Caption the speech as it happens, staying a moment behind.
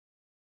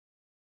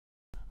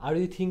Are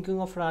you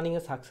thinking of running a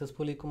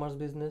successful e-commerce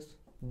business?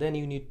 Then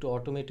you need to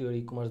automate your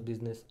e-commerce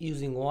business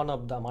using one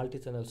of the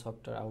multi-channel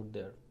software out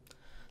there.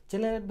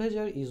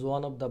 Channeladvisor is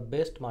one of the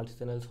best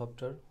multi-channel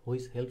software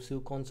which helps you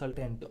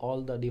consultant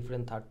all the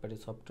different third-party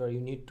software you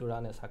need to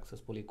run a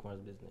successful e-commerce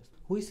business,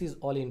 which is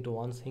all into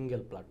one single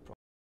platform.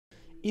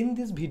 In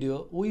this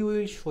video, we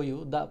will show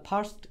you the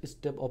first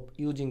step of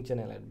using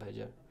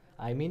Channeladvisor.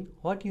 I mean,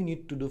 what you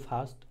need to do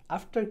first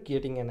after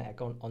creating an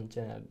account on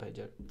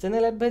Channeladvisor.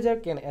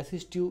 Channeladvisor can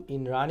assist you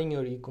in running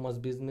your e-commerce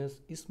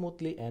business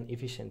smoothly and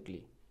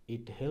efficiently.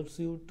 It helps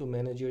you to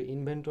manage your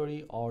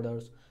inventory,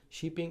 orders,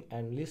 shipping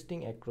and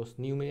listing across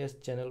numerous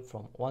channels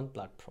from one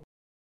platform.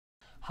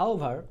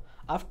 However,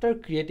 after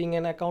creating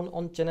an account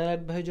on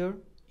Channeladvisor,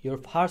 your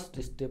first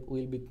step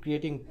will be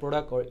creating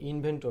product or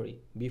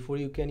inventory before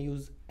you can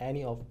use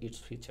any of its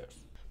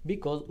features.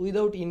 Because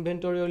without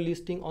inventory or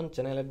listing on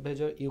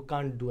Channeladvisor, you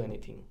can't do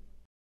anything.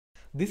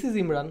 This is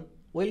Imran.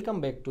 Welcome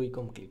back to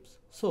Ecomclips.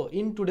 So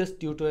in today's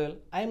tutorial,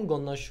 I am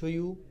gonna show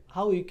you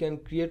how you can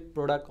create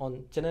product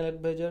on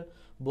Channeladvisor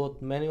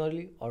both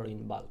manually or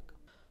in bulk.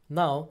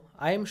 Now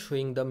I am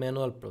showing the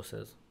manual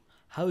process,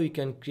 how you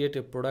can create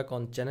a product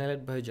on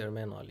Channeladvisor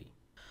manually.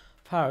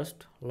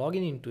 First, log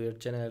in into your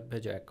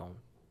Channeladvisor account.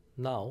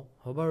 Now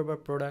hover over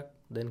product,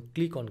 then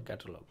click on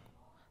catalog.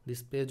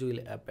 This page will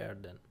appear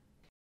then.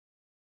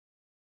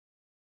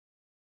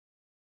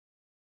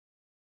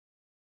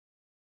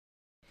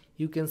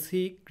 You can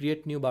see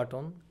create new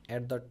button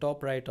at the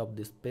top right of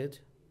this page.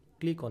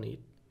 Click on it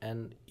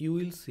and you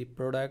will see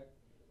product,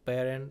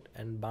 parent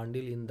and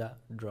bundle in the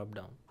drop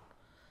down.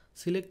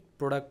 Select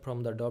product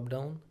from the drop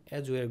down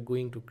as we are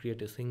going to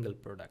create a single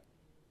product.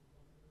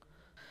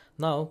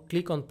 Now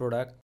click on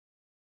product.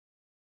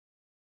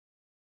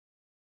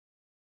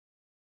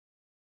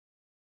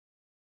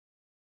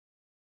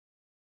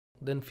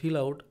 Then fill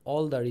out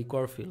all the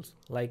required fields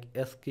like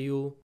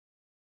SKU,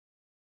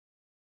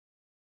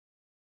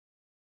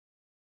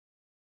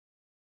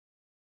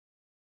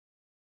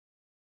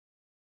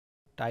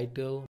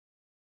 title,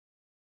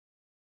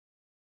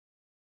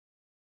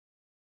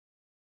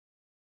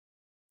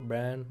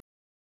 brand,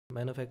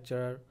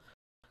 manufacturer,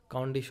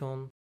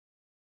 condition,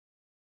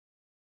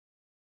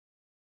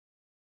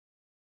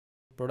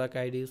 product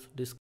IDs,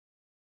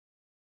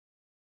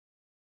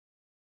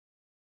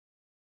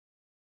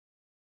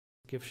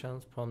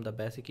 descriptions from the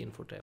basic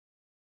info tab.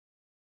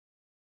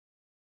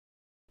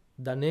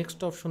 The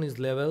next option is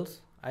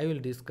labels. I will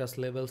discuss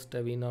labels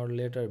tab in our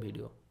later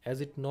video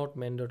as it's not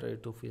mandatory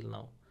to fill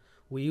now.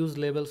 We use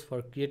labels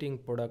for creating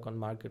product on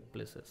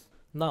marketplaces.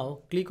 Now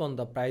click on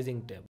the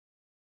pricing tab.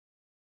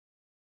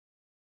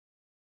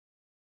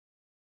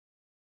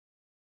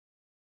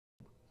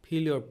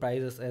 Fill your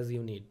prices as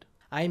you need.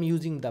 I am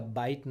using the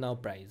buy it now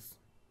price.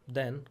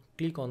 Then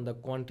click on the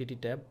quantity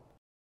tab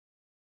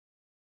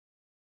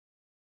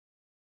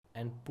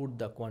and put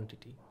the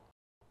quantity.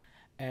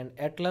 And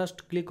at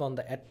last click on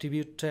the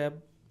attribute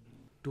tab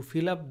to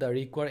fill up the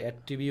required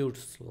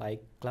attributes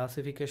like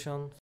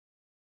classifications,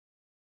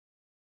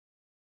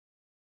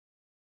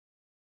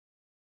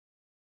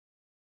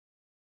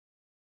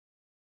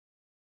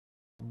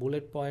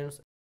 bullet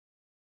points,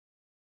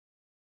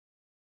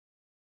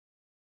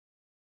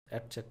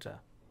 etc.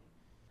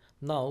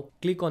 Now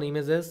click on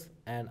images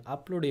and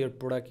upload your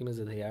product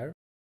images here.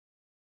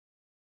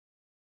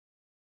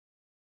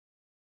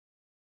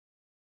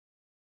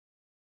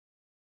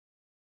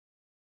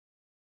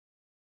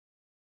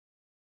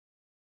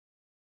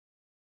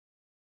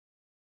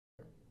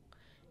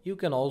 You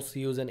can also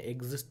use an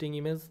existing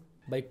image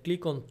by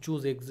click on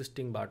choose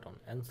existing button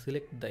and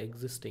select the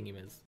existing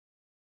image.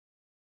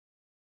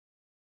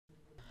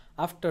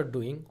 After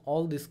doing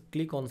all this,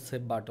 click on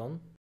save button.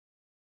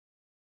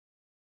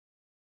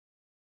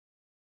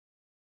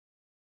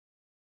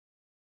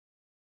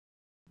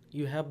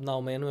 You have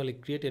now manually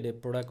created a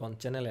product on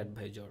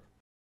Channeladvisor.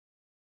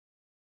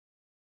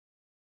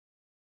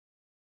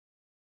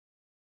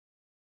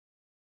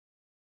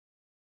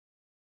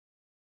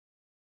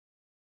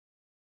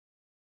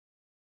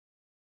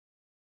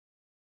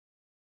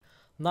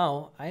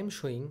 Now I am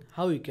showing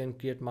how you can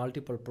create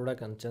multiple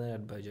products on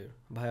Channeladvisor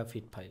via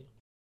feed file.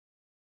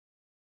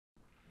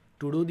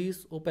 To do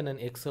this, open an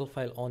Excel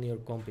file on your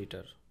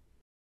computer.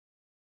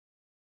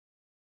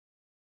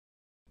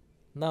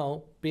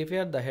 Now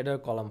prepare the header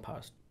column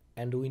first,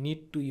 and we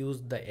need to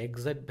use the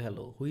exact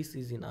value which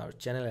is in our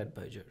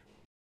Channeladvisor.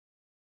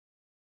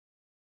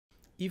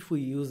 If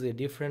we use a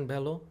different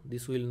value,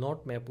 this will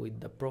not map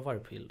with the proper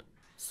field.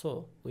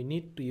 So we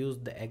need to use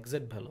the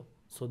exact value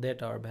so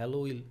that our value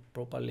will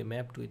properly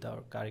map with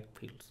our correct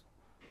fields.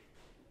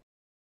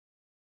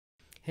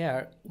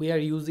 Here we are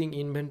using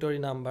inventory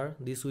number.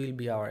 This will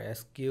be our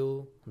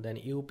SKU, then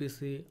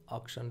UPC,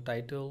 auction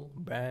title,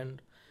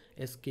 brand,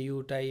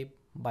 SKU type,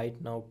 buy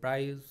it now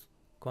price,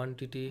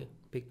 quantity,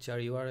 picture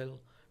URL,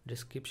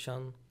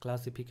 description,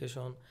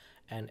 classification,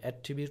 and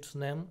attributes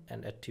name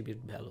and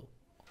attribute value.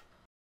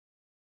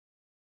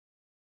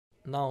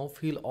 Now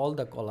fill all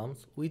the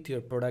columns with your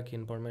product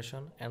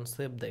information and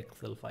save the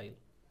Excel file.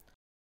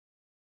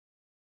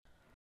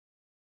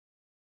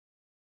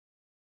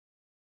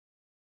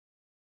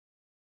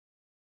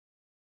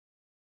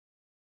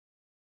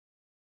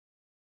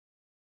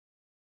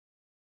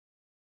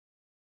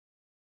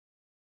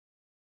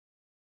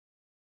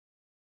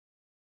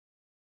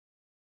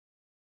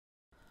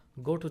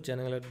 Go to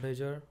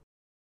Channeladvisor,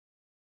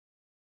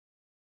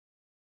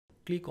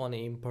 click on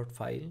Import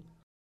File,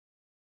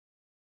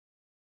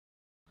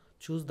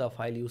 choose the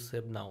file you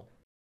save now,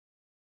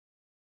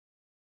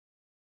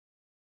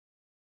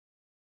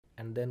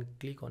 and then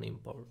click on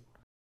Import.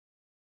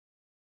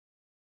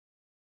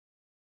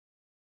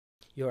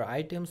 Your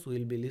items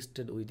will be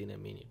listed within a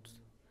minute.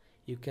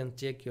 You can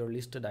check your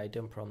listed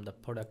item from the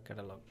product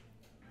catalog.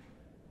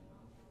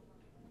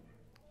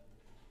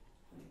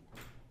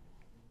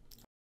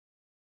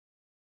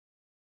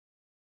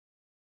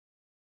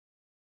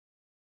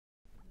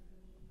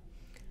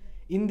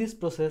 In this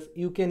process,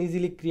 you can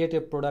easily create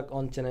a product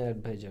on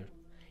Channeladvisor.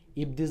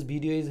 If this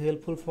video is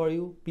helpful for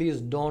you,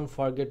 please don't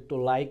forget to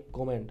like,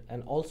 comment,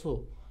 and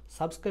also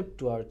subscribe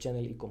to our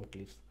channel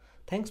Ecomclips.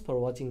 Thanks for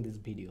watching this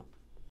video.